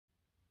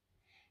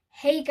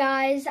Hey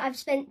guys, I've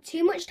spent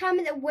too much time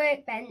at the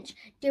workbench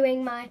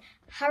doing my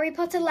Harry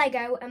Potter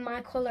Lego and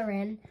my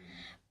colouring,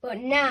 but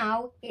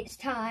now it's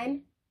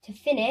time to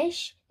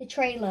finish the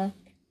trailer.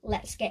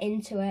 Let's get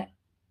into it.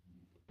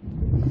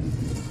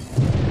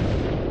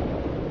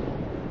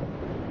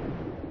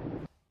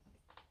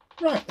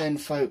 Right then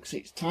folks,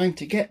 it's time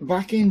to get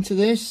back into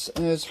this,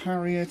 as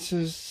Harriet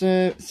has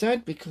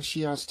said, because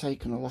she has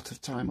taken a lot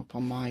of time up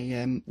on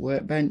my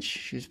workbench.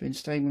 She's been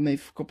staying with me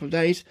for a couple of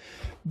days,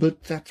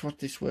 but that's what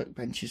this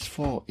workbench is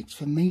for. It's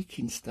for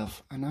making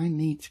stuff, and I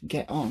need to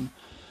get on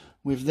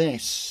with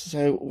this.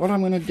 So what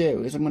I'm going to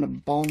do is I'm going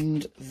to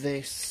bond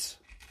this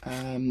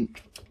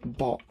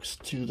box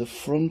to the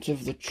front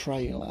of the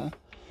trailer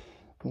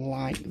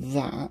like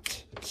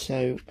that,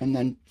 so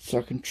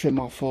I can trim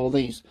off all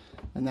these.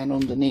 And then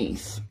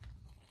underneath,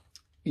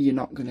 you're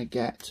not going to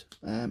get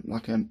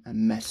like a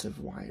mess of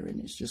wiring.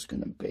 It's just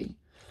going to be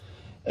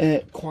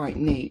quite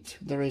neat.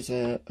 There is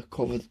a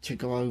cover to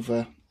go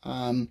over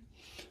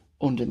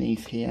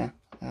underneath here,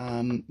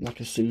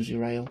 like a Susie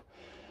rail.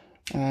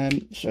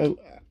 So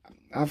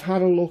I've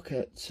had a look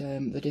at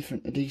the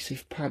different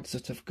adhesive pads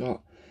that I've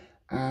got,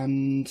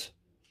 and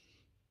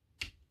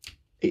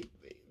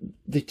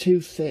they're too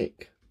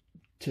thick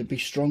to be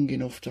strong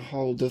enough to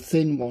hold. The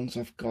thin ones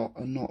I've got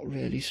are not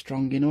really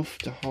strong enough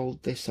to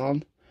hold this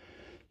on,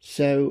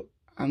 so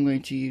I'm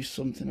going to use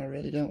something I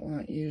really don't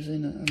like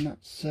using, and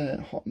that's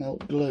hot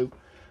melt glue,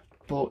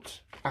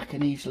 but I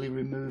can easily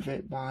remove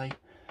it by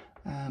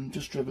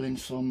just dribbling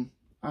some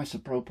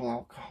isopropyl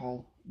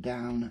alcohol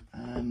down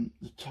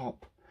the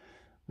top,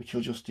 which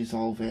will just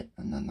dissolve it,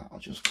 and then that'll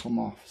just come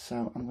off.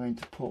 So I'm going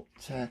to put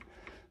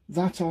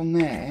that on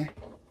there,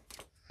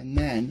 and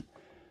then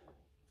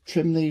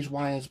trim these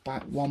wires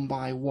back one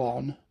by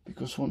one,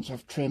 because once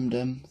I've trimmed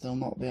them they'll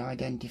not be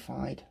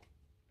identified,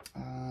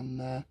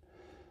 and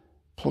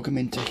plug them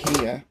into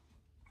here.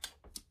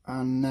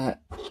 And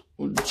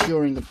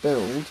during the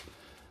build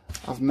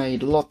I've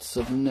made lots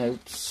of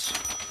notes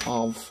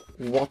of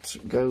what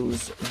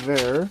goes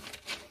there,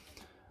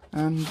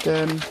 and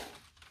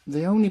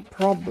the only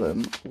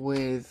problem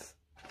with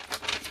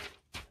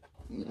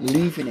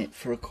leaving it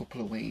for a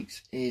couple of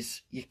weeks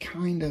is you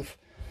kind of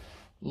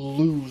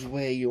lose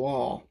where you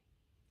are,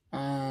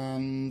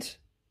 and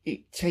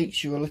it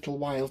takes you a little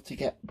while to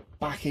get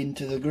back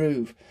into the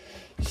groove.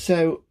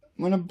 So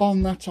I'm going to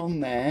bond that on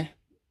there,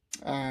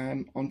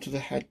 onto the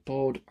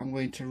headboard. I'm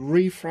going to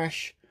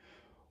refresh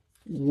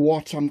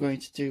what I'm going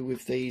to do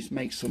with these,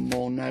 make some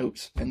more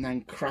notes, and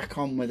then crack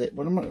on with it.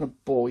 But I'm not going to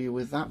bore you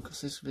with that,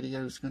 because this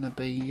video is going to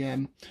be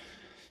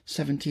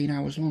 17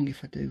 hours long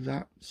if I do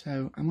that.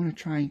 So I'm going to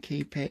try and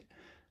keep it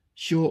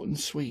short and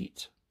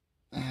sweet,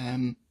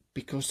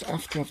 because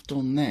after I've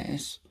done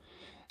this,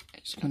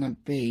 it's going to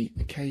be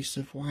a case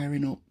of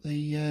wiring up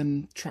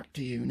the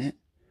tractor unit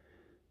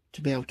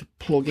to be able to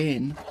plug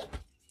in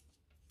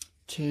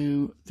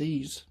to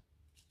these.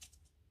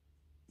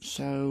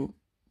 So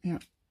yeah,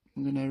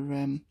 I'm going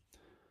to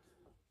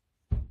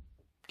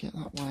get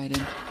that wired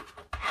in.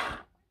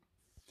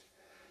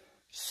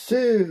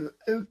 So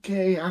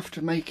okay,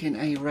 after making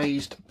a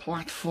raised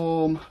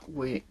platform,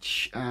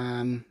 which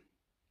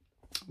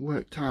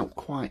worked out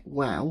quite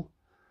well,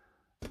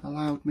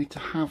 allowed me to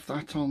have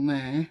that on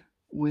there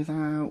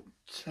without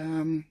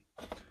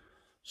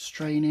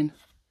straining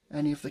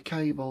any of the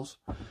cables.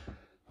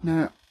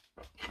 Now,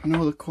 I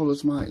know the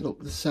colours might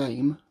look the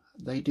same,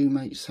 they do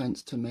make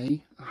sense to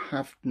me. I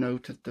have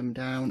noted them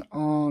down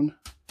on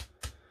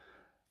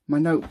my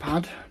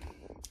notepad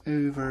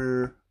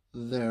over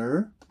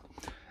there,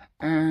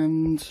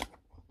 and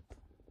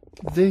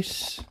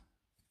this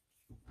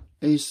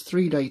is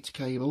 3 data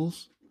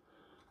cables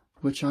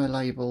which I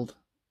labelled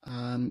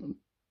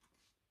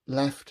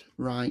left,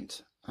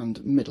 right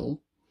and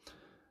middle.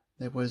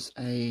 There was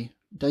a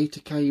data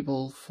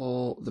cable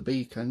for the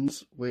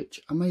beacons, which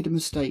I made a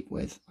mistake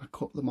with. I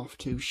cut them off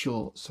too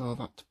short, so I've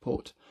had to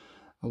put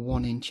a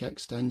 1-inch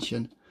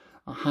extension.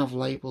 I have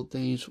labelled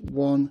these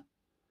 1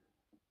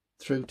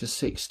 through to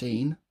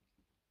 16,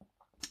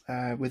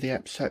 with the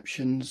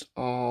exceptions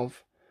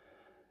of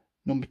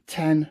number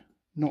 10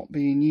 not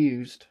being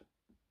used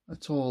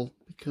at all,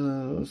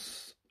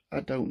 because I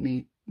don't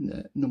need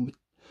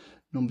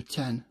number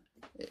 10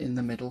 in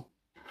the middle.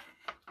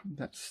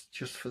 That's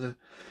just for the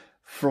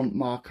front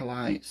marker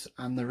lights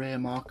and the rear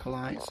marker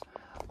lights.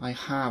 I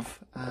have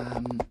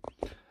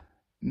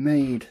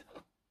made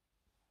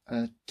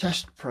a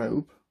test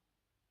probe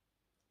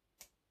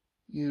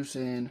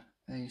using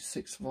a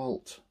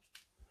 6-volt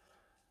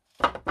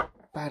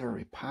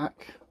battery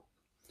pack.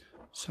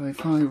 So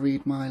if I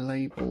read my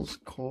labels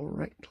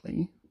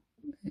correctly,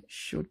 it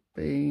should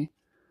be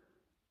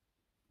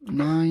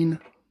 9,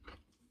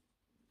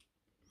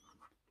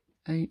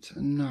 8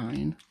 and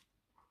 9.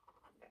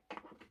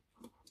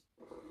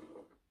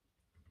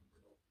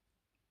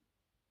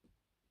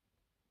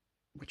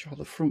 Which are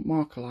the front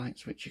marker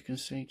lights, which you can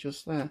see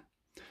just there,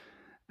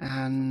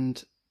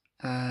 and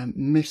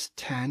miss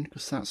 10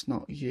 because that's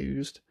not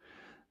used,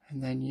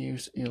 and then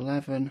use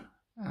 11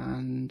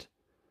 and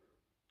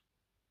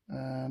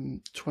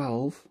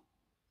 12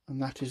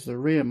 and that is the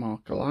rear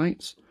marker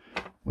lights,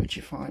 which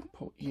if I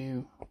put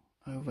you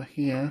over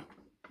here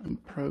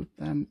and probe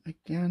them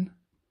again,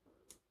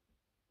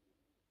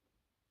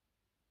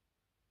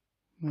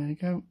 there you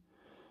go,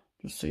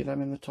 just see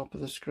them in the top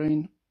of the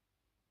screen.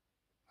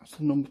 That's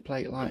the number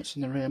plate lights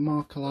and the rear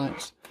marker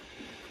lights.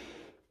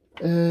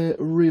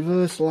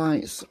 Reverse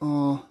lights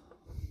are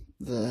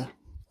the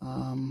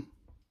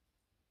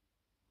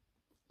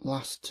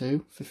last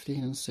two,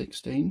 15 and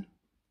 16,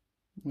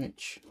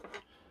 which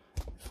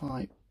if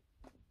I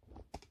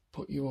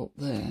put you up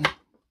there,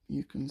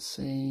 you can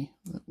see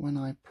that when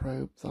I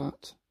probe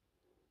that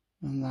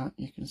and that,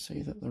 you can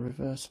see that the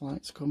reverse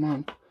lights come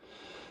on.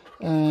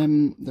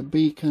 The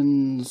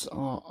beacons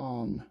are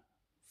on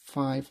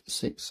 5,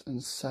 6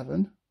 and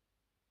 7,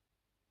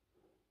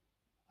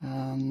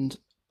 and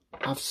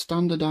I've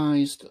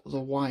standardized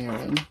the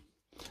wiring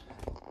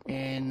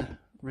in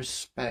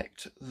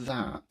respect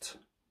that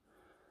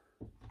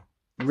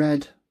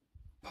red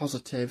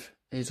positive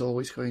is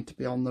always going to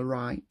be on the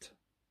right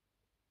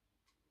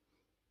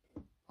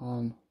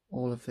on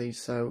all of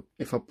these. So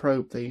if I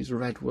probe these,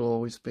 red will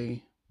always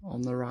be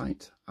on the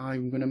right.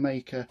 I'm going to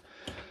make a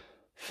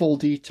full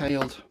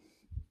detailed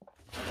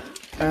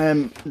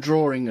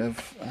drawing of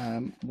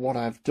what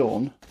I've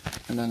done,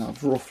 and then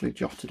I've roughly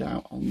jotted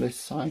out on this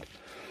side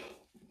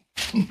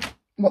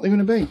what they're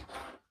going to be.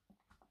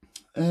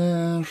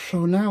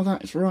 So now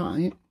that's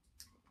right,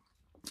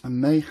 I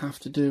may have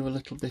to do a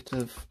little bit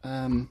of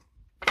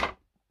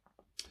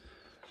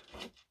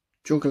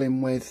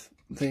juggling with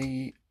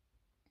the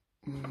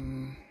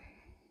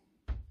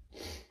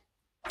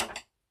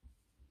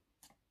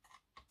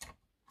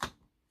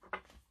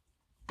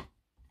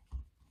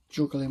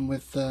juggling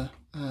with the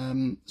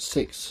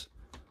 6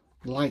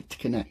 light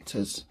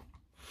connectors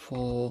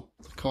for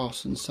the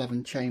Carson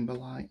 7 chamber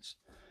lights,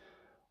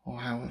 or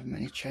however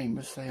many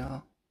chambers they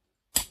are.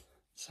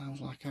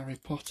 Sounds like Harry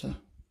Potter,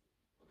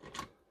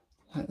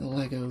 like the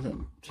Lego that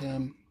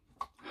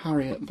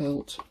Harriet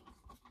built,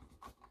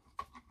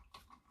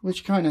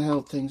 which kind of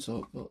held things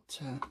up, but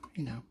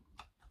you know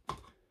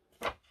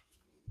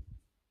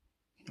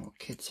what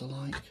kids are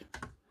like.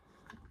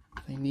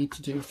 They need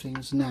to do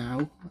things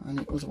now, and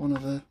it was one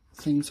of the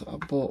things that I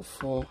bought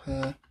for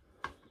her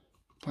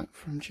back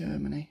from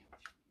Germany,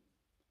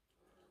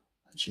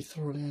 and she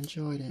thoroughly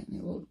enjoyed it, and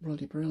it looked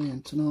bloody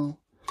brilliant and all.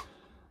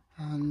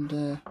 And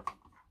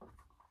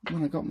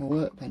when I got my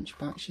workbench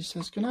back, she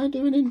says, "Can I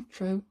do an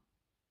intro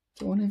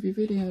to one of your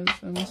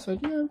videos?" And I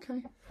said, "Yeah,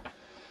 okay."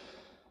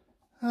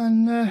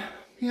 And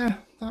yeah,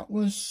 that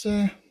was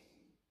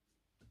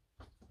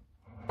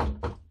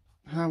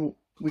how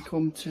we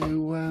come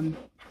to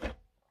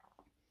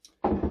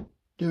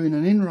doing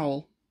an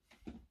in-roll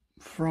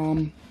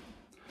from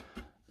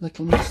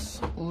Little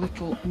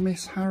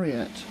Miss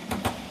Harriet,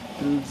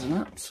 who's an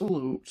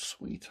absolute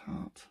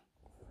sweetheart.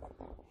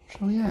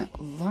 So yeah,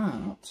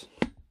 that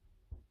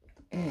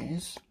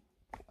is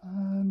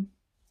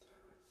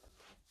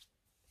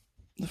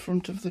the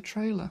front of the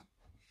trailer.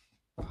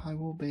 I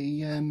will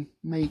be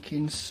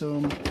making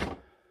some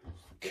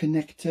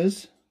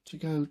connectors to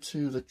go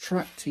to the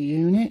tractor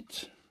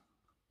unit,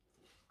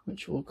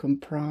 which will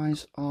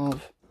comprise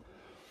of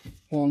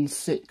 1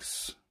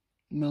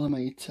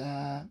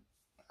 6mm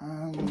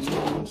and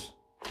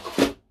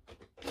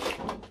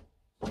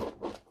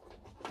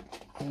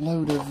a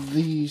load of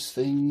these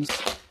things,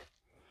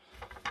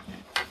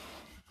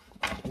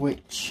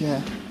 which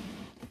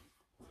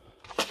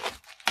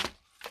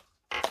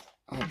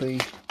I'll be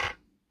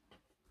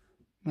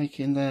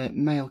making the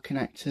male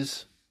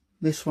connectors.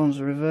 This one's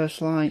a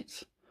reverse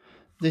light,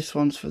 this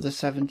one's for the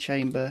 7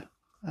 chamber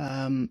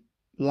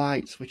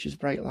lights, which is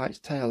brake lights,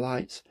 tail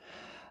lights.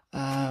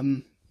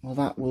 Well,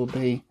 that will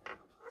be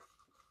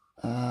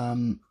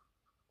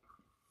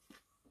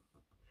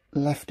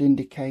left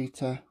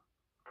indicator,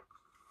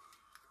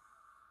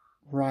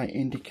 right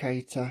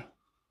indicator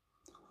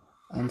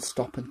and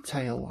stop and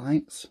tail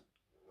lights.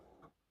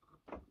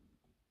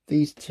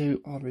 These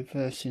 2 are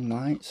reversing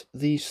lights,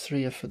 these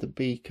 3 are for the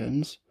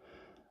beacons,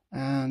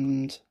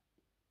 and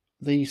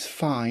these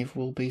 5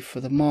 will be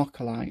for the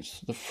marker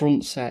lights, the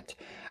front set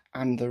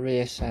and the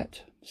rear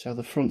set. So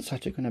the front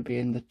set are going to be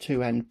in the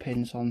 2 end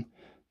pins on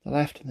the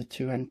left and the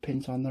 2 end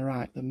pins on the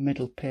right. The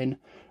middle pin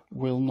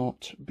will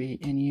not be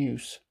in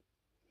use.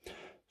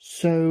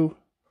 So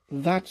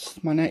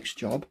that's my next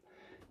job,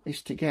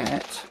 is to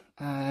get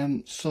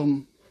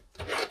some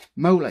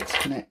Molex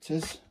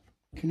connectors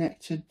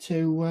connected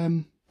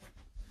to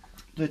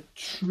the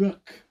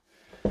truck,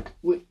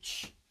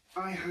 which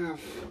I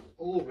have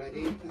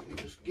already. Let me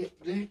just get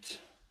that,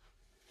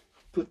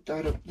 put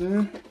that up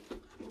there,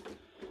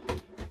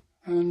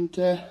 and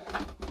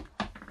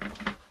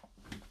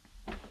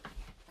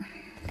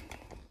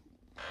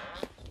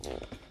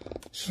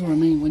so I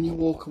mean, when you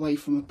walk away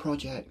from a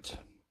project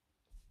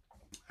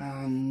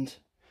and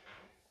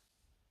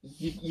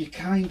you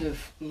kind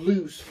of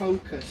lose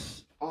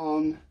focus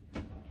on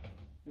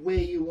where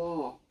you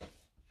are,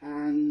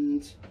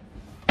 and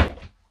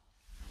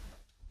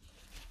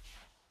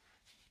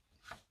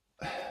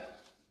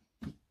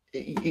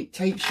it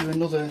takes you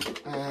another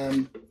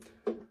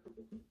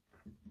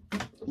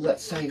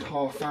let's say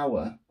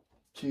half-hour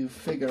to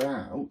figure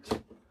out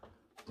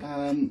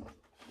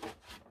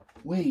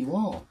where you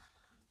are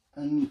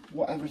and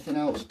what everything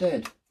else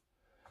did.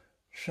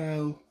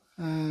 So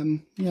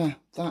yeah,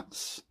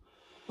 that's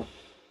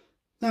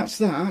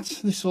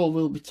that. This all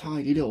will be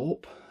tidied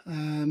up.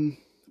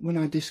 When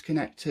I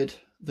disconnected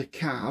the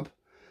cab,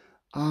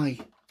 I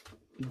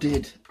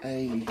did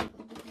a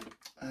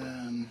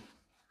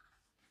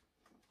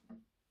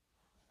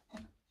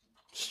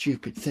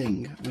stupid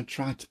thing. I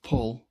tried to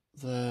pull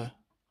the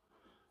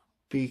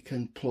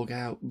beacon plug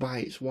out by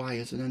its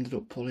wires and ended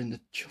up pulling the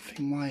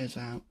chuffing wires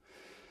out.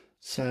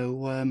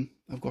 So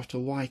I've got a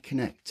Y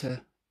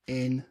connector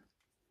in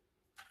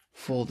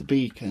for the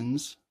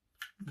beacons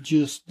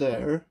just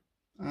there.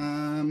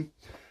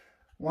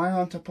 Why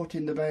aren't I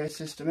putting the Bayer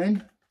system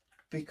in?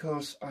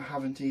 Because I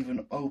haven't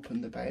even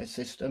opened the Bayer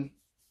system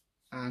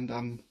and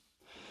I'm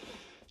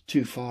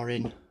too far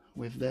in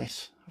with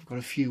this. I've got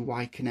a few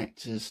Y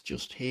connectors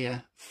just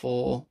here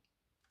for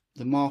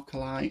the marker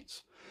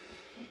lights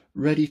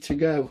ready to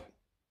go.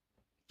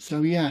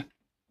 So yeah,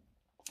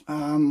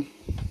 where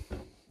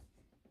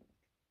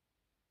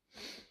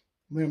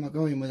am I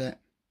going with it?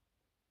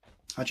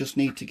 I just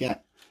need to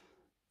get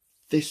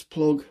this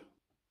plug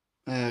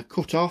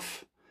cut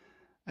off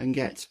and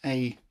get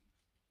a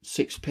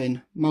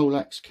 6-pin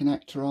Molex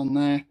connector on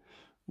there,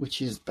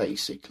 which is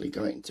basically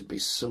going to be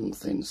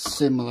something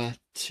similar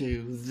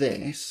to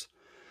this,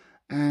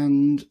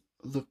 and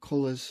the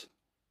colours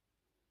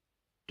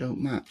don't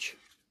match.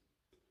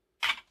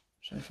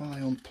 So if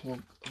I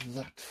unplug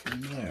that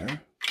from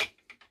there,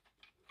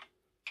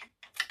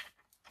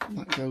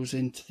 that goes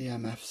into the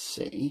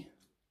MFC,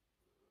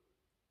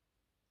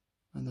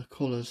 and the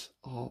colours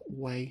are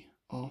way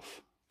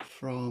off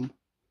from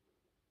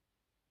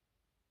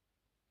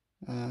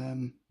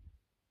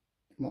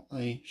what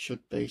they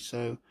should be.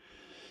 So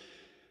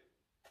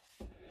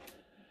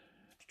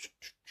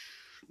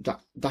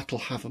that'll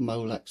have a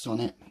Molex on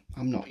it.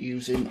 I'm not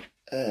using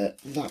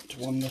that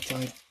one that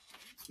I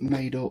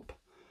made up,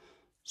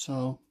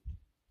 so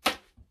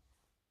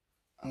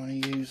I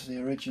use the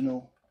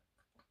original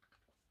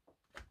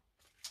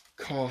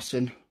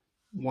Carson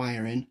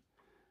wiring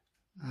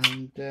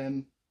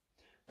and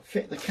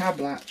fit the cab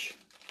latch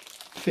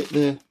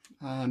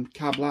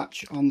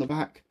on the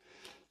back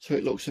so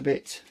it looks a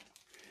bit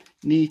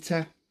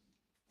neater,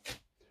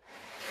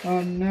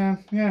 and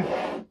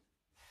yeah,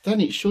 then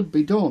it should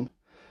be done.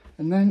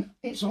 And then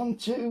it's on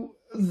to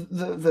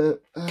the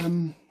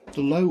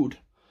load,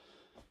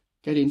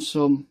 getting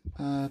some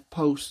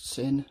posts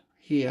in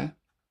here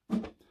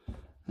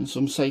and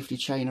some safety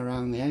chain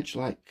around the edge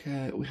like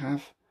we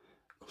have,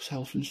 because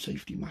health and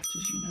safety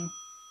matters, you know.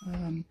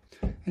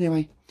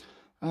 Anyway,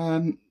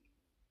 I'll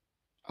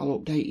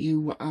update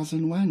you as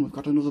and when. We've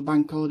got another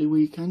bank holiday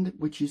weekend,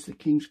 which is the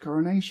King's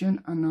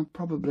Coronation, and I'll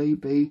probably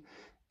be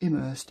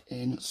immersed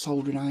in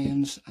soldering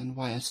irons and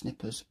wire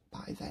snippers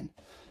by then.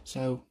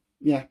 So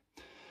yeah,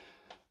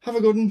 have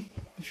a good one.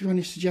 If you have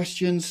any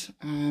suggestions,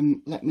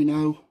 let me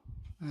know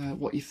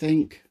what you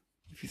think.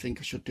 If you think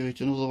I should do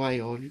it another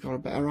way, or if you've got a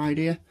better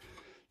idea,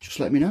 just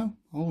let me know.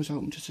 Always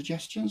open to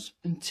suggestions.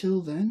 Until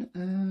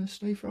then,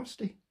 stay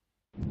frosty.